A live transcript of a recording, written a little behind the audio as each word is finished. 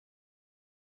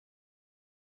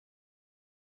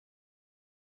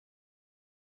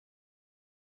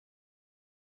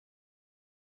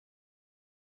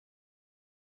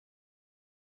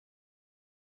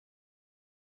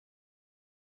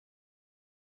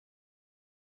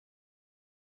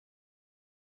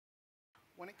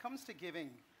When it comes to giving,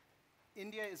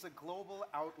 India is a global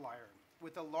outlier,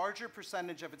 with a larger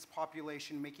percentage of its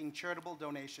population making charitable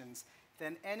donations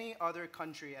than any other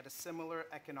country at a similar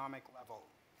economic level.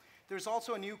 There's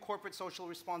also a new corporate social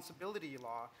responsibility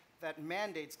law that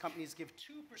mandates companies give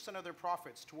 2% of their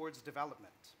profits towards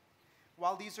development.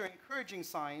 While these are encouraging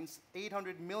signs,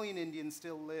 800 million Indians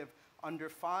still live under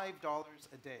 $5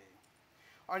 a day.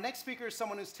 Our next speaker is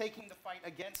someone who's taking the fight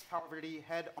against poverty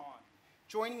head on.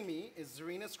 Joining me is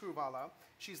Zarina Screwvalaon.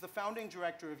 She's the founding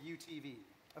director of UTV.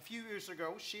 A few years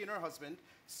ago, she and her husband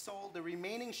sold the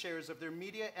remaining shares of their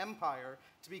media empire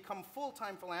to become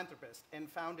full-time philanthropists and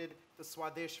founded the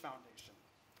Swadesh Foundation.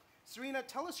 Zarina,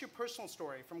 tell us your personal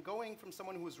story from going from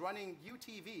someone who was running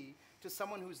UTV to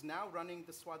someone who's now running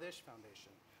the Swadesh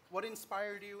Foundation. What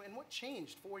inspired you and what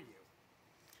changed for you?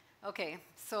 Okay,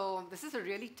 so this is a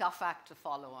really tough act to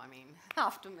follow. I mean,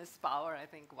 after Miss Power, I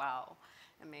think, wow,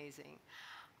 amazing.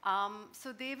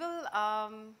 So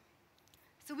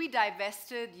we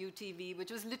divested UTV,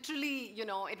 which was literally,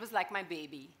 it was like my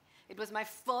baby. It was my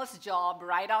first job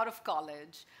right out of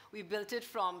college. We built it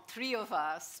from 3 of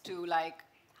us to like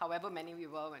however many we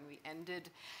were when we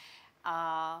ended.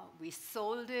 We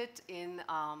sold it in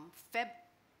Feb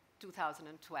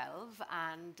 2012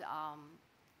 and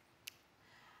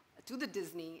to the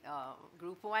Disney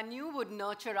group, who I knew would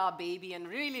nurture our baby and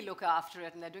really look after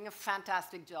it, and they're doing a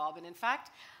fantastic job. And in fact,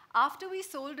 after we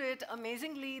sold it,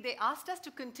 amazingly, they asked us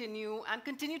to continue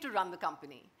to run the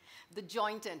company, the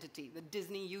joint entity, the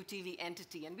Disney UTV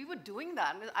entity. And we were doing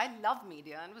that. I love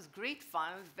media, and it was great fun.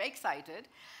 I was very excited.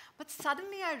 But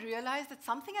suddenly, I realized that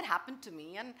something had happened to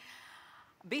me, and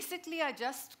basically, I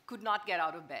just could not get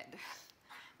out of bed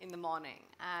in the morning.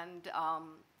 And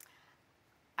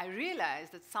I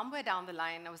realized that somewhere down the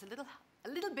line, I was a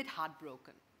little bit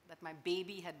heartbroken that my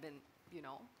baby had been,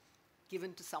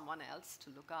 given to someone else to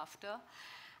look after.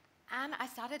 And I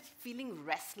started feeling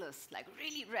restless, like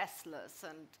really restless.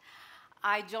 And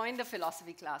I joined a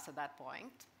philosophy class at that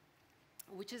point,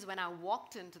 which is when I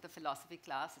walked into the philosophy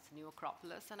class. It's New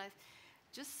Acropolis. And I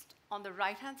just, on the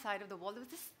right-hand side of the wall, there was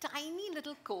this tiny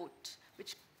little quote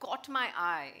which caught my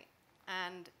eye.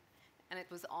 And it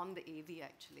was on the AV,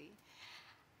 actually.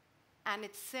 And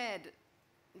it said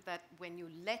that when you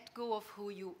let go of who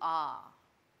you are,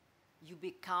 you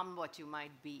become what you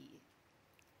might be.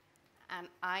 And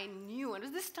I knew, and it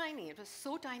was this tiny, it was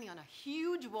so tiny on a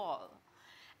huge wall.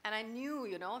 And I knew,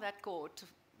 that quote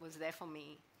was there for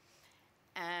me.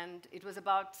 And it was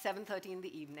about 7:30 in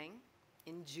the evening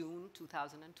in June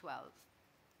 2012.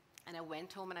 And I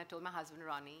went home and I told my husband,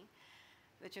 Ronnie,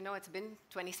 that, it's been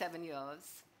 27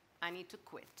 years. I need to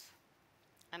quit.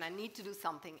 And I need to do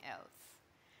something else.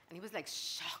 And he was like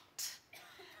shocked.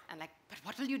 And like, but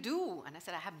what will you do? And I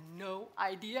said, I have no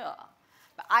idea.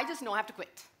 But I just know I have to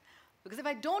quit. Because if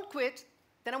I don't quit,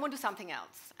 then I won't do something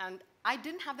else. And I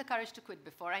didn't have the courage to quit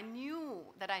before. I knew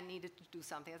that I needed to do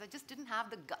something else. I just didn't have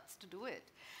the guts to do it.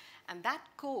 And that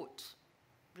quote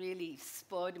really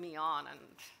spurred me on, and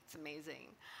it's amazing.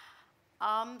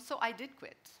 So I did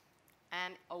quit.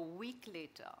 And a week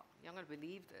later, you're not going to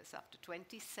believe this, after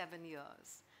 27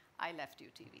 years, I left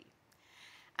UTV.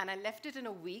 And I left it in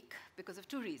a week because of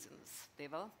 2 reasons,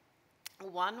 Deval.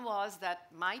 One was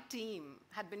that my team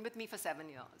had been with me for 7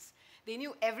 years. They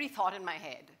knew every thought in my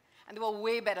head, and they were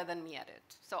way better than me at it.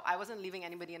 So I wasn't leaving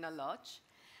anybody in a lurch.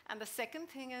 And the second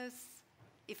thing is,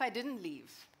 if I didn't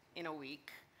leave in a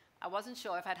week, I wasn't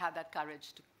sure if I'd have that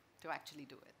courage to actually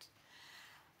do it.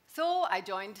 So I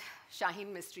joined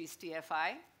Shaheen Mysteries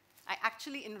TFI. I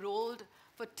actually enrolled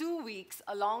for 2 weeks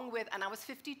along with, and I was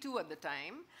 52 at the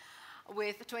time,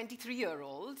 with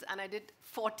 23-year-olds, and I did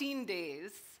 14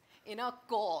 days in a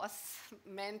course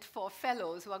meant for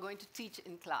fellows who are going to teach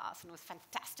in class, and it was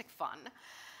fantastic fun.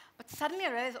 But suddenly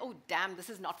I realized, oh, damn, this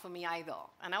is not for me either.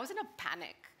 And I was in a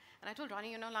panic. And I told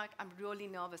Ronnie, I'm really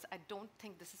nervous. I don't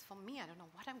think this is for me. I don't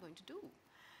know what I'm going to do.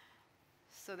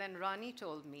 So then Ronnie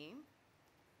told me,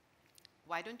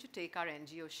 why don't you take our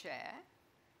NGO share,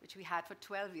 which we had for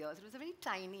 12 years. It was a very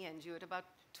tiny NGO at about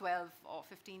 12 or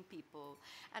 15 people.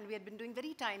 And we had been doing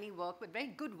very tiny work, but very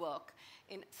good work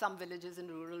in some villages in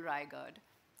rural Raigad.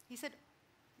 He said,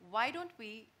 why don't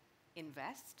we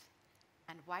invest,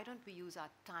 and why don't we use our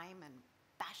time and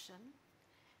passion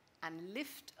and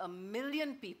lift 1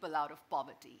 million people out of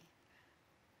poverty?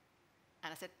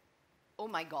 And I said, oh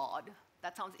my God,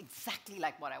 that sounds exactly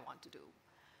like what I want to do.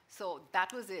 So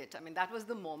that was it. I mean, that was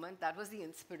the moment, that was the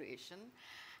inspiration.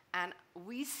 And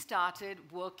we started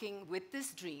working with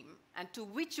this dream, and to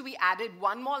which we added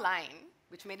 1 more line,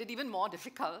 which made it even more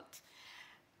difficult,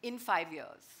 in 5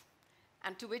 years.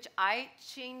 And to which I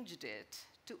changed it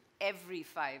to every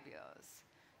 5 years.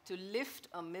 to lift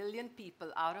 1 million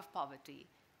people out of poverty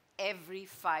every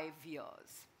 5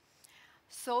 years.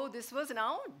 So this was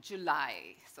now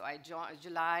July. So I joined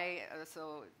July,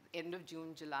 so end of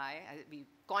June, July, we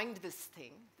coined this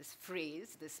thing, this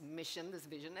phrase, this mission, this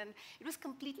vision, and it was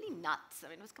completely nuts. I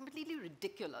mean, it was completely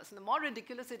ridiculous. And the more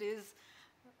ridiculous it is,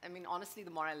 I mean, honestly,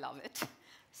 the more I love it.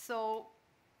 So,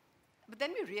 but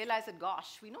then we realized that,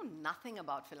 gosh, we know nothing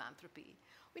about philanthropy.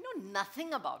 We know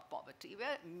nothing about poverty.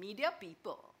 We're media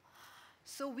people.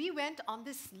 So we went on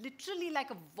this literally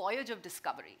like a voyage of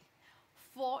discovery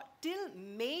till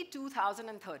May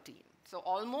 2013, so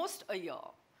almost a year.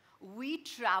 We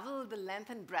traveled the length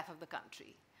and breadth of the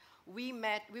country. We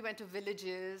went to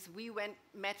villages,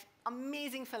 met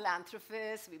amazing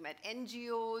philanthropists, we met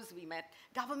NGOs, we met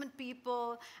government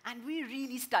people, and we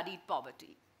really studied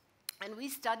poverty. And we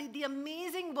studied the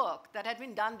amazing work that had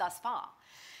been done thus far.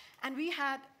 And we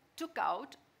took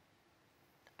out,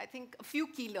 I think, a few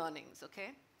key learnings,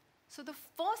 okay? So the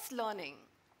first learning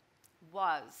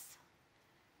was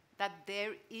that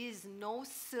there is no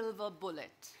silver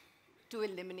bullet to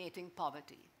eliminating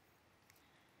poverty.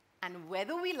 And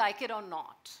whether we like it or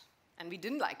not, and we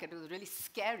didn't like it, it was really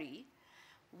scary,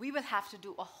 we will have to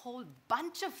do a whole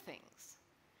bunch of things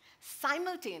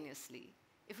simultaneously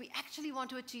if we actually want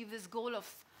to achieve this goal of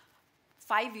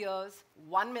 5 years,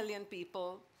 1 million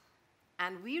people.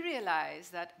 And we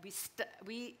realized that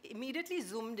we immediately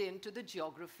zoomed into the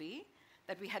geography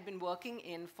that we had been working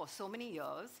in for so many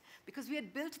years, because we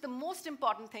had built the most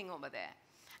important thing over there.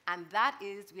 And that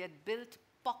is, we had built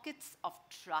pockets of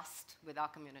trust with our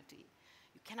community.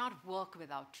 You cannot work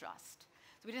without trust.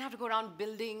 So we didn't have to go around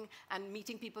building and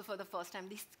meeting people for the first time.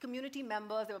 These community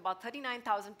members, there were about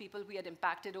 39,000 people we had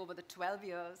impacted over the 12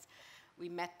 years. We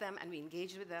met them and we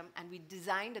engaged with them, and we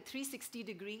designed a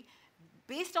 360-degree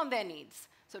based on their needs.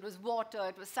 So it was water,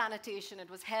 it was sanitation, it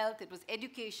was health, it was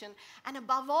education, and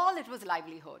above all, it was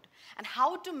livelihood. And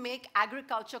how to make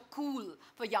agriculture cool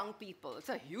for young people. It's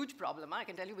a huge problem. I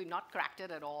can tell you we've not cracked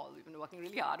it at all. We've been working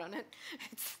really hard on it.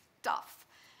 It's tough.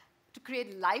 To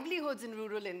create livelihoods in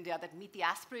rural India that meet the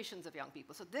aspirations of young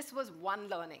people. So this was one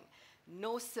learning.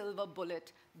 No silver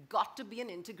bullet, got to be an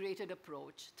integrated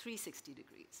approach, 360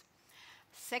 degrees.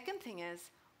 Second thing is,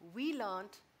 we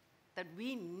learned that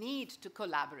we need to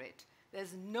collaborate.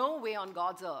 There's no way on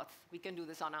God's earth we can do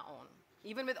this on our own,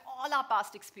 even with all our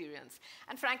past experience.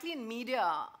 And frankly, in media,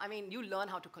 I mean, you learn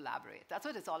how to collaborate. That's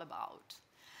what it's all about.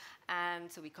 And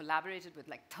so we collaborated with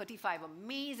like 35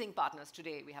 amazing partners.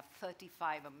 Today, we have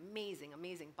 35 amazing,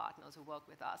 amazing partners who work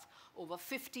with us. Over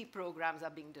 50 programs are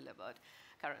being delivered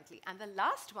currently. And the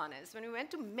last one is, when we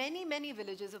went to many, many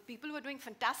villages of people who are doing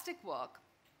fantastic work,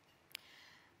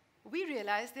 we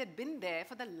realized they had been there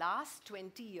for the last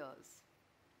 20 years.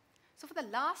 So for the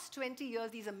last 20 years,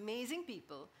 these amazing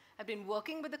people have been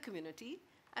working with the community,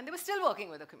 and they were still working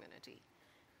with the community.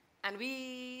 And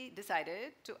we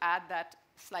decided to add that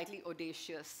slightly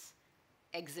audacious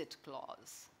exit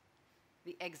clause,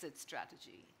 the exit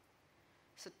strategy.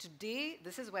 So today,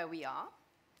 this is where we are.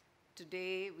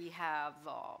 Today, we have,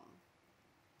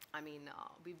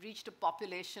 we've reached a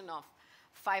population of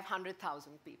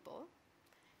 500,000 people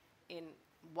in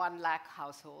 1 lakh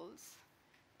households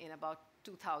in about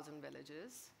 2,000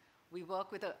 villages. We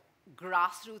work with a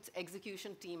grassroots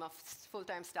execution team of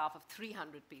full-time staff of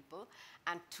 300 people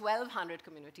and 1,200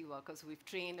 community workers who we've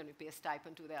trained, and we pay a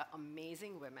stipend to. They're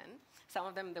amazing women. Some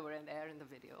of them, they were there in the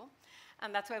video.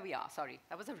 And that's where we are. Sorry,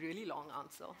 that was a really long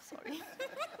answer. Sorry.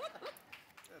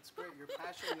 That's great. Your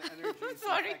passion and energy is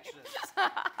Sorry. infectious.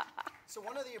 So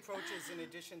one of the approaches, in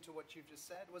addition to what you've just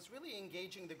said, was really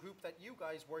engaging the group that you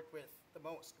guys work with the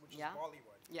most, which is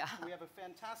Bollywood. Yeah. We have a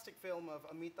fantastic film of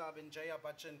Amitabh and Jaya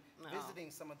Bachchan visiting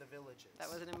some of the villages.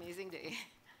 That was an amazing day.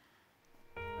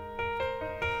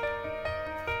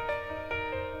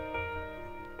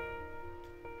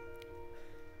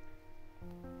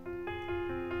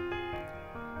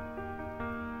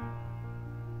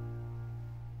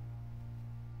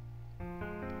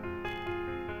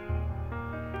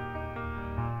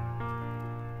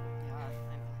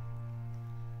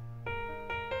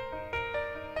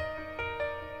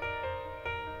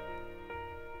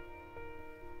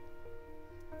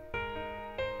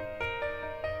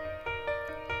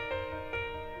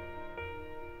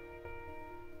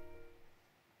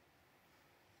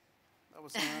 That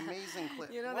was an amazing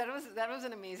clip. You know, that was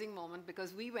an amazing moment,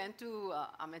 because we went to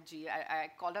Amitji.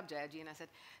 I called up Jayaji and I said,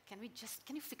 can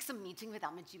you fix a meeting with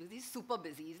Amitji? Because he's super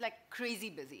busy. He's like crazy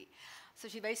busy. So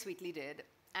she very sweetly did.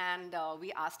 And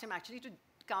we asked him actually to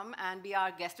come and be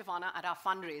our guest of honor at our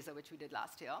fundraiser, which we did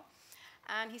last year.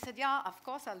 And he said, yeah, of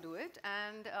course I'll do it.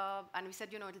 And we said,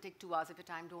 you know, it'll take 2 hours of your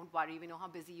time. Don't worry. We know how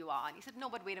busy you are. And he said, no,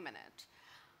 but wait a minute.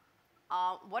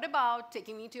 What about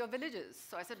taking me to your villages?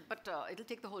 So I said, but it'll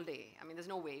take the whole day. I mean, there's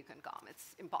no way you can come.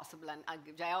 It's impossible. And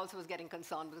Jaya also was getting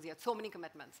concerned because he had so many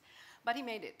commitments. But he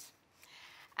made it.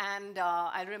 And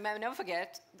I remember, never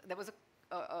forget, there was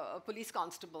a police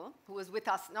constable who was with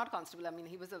us, not constable, I mean,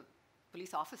 he was a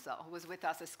police officer who was with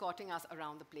us, escorting us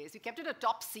around the place. We kept it a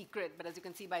top secret, but as you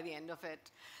can see by the end of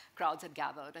it, crowds had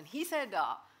gathered. And he said,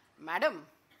 Madam,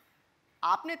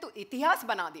 aapne to itihas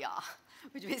bana diya,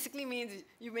 which basically means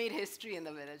you made history in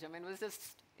the village. I mean,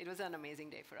 it was an amazing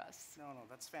day for us. No,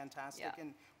 that's fantastic. Yeah.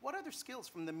 And what other skills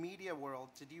from the media world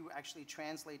did you actually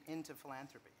translate into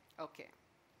philanthropy? Okay.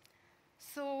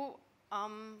 So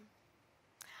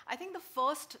I think the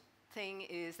first thing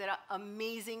is there are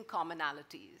amazing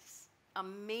commonalities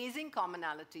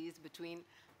between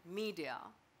media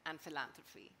and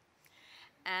philanthropy.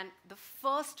 And the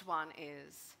first one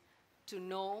is to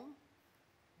know,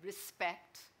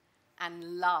 respect,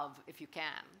 and love, if you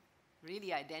can,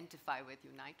 really identify with,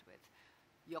 unite with,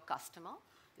 your customer,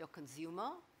 your consumer,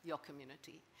 your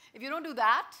community. If you don't do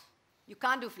that, you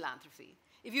can't do philanthropy.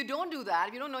 If you don't do that,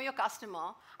 if you don't know your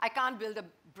customer, I can't build a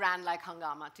brand like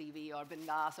Hangama TV or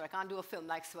Bindas, or I can't do a film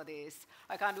like Swades,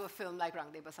 or I can't do a film like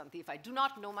Rang De Basanti if I do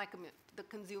not know the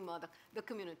consumer, the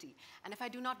community. And if I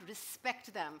do not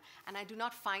respect them, and I do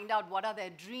not find out what are their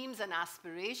dreams and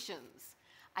aspirations,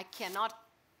 I cannot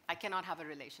have a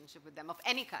relationship with them of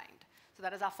any kind. So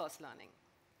that is our first learning.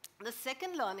 The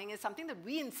second learning is something that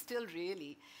we instill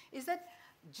really, is that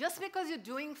just because you're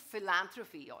doing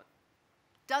philanthropy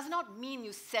does not mean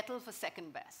you settle for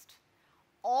second best.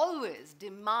 Always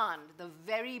demand the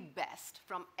very best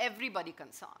from everybody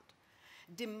concerned.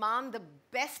 Demand the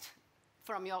best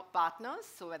from your partners,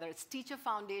 so whether it's Teacher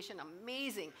Foundation,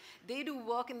 amazing. They do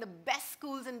work in the best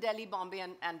schools in Delhi, Bombay,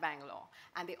 and Bangalore.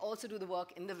 And they also do the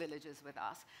work in the villages with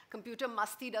us. Computer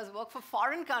Masti does work for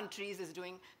foreign countries, is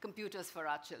doing computers for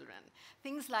our children.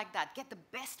 Things like that. Get the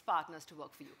best partners to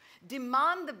work for you.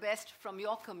 Demand the best from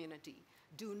your community.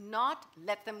 Do not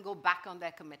let them go back on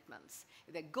their commitments.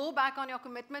 If they go back on your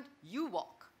commitment, you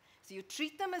walk. So you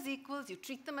treat them as equals, you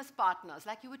treat them as partners,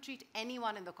 like you would treat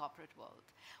anyone in the corporate world.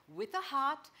 With a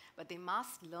heart, but they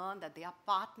must learn that they are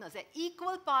partners. They're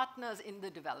equal partners in the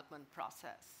development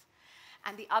process.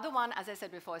 And the other one, as I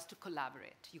said before, is to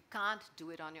collaborate. You can't do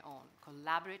it on your own.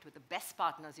 Collaborate with the best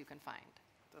partners you can find.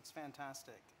 That's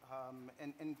fantastic.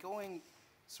 And going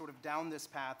sort of down this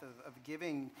path of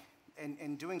giving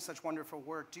and doing such wonderful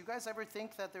work, do you guys ever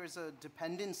think that there's a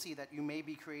dependency that you may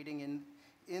be creating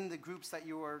in the groups that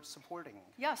you are supporting?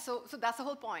 Yeah, so that's the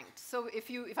whole point. So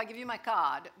if I give you my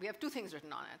card, we have 2 things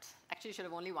written on it. Actually, you should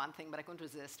have only 1 thing, but I couldn't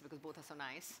resist because both are so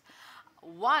nice.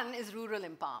 One is rural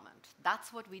empowerment.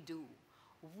 That's what we do.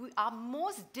 Our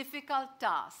most difficult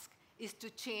task is to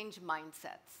change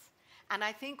mindsets. And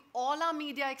I think all our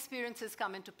media experiences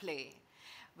come into play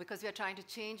because we are trying to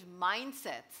change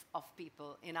mindsets of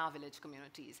people in our village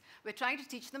communities. We're trying to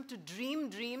teach them to dream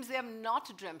dreams they have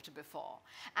not dreamt before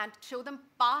and show them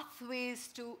pathways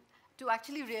to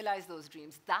actually realize those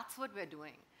dreams. That's what we're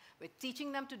doing. We're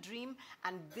teaching them to dream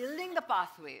and building the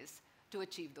pathways to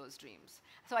achieve those dreams.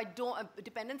 So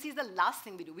dependency is the last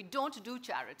thing we do. We don't do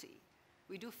charity.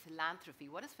 We do philanthropy.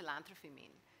 What does philanthropy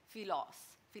mean? Philos.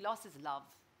 Philos is love.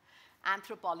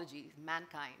 Anthropology,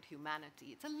 mankind, humanity.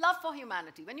 It's a love for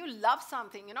humanity. When you love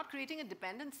something, you're not creating a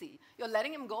dependency. You're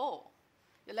letting him go.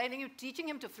 You're teaching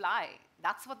him to fly.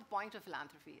 That's what the point of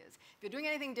philanthropy is. If you're doing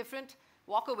anything different,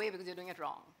 walk away because you're doing it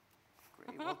wrong.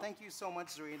 Great. Well, thank you so much,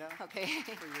 Zarina, okay.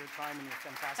 for your time and your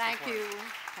fantastic Thank work. you.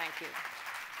 Thank you.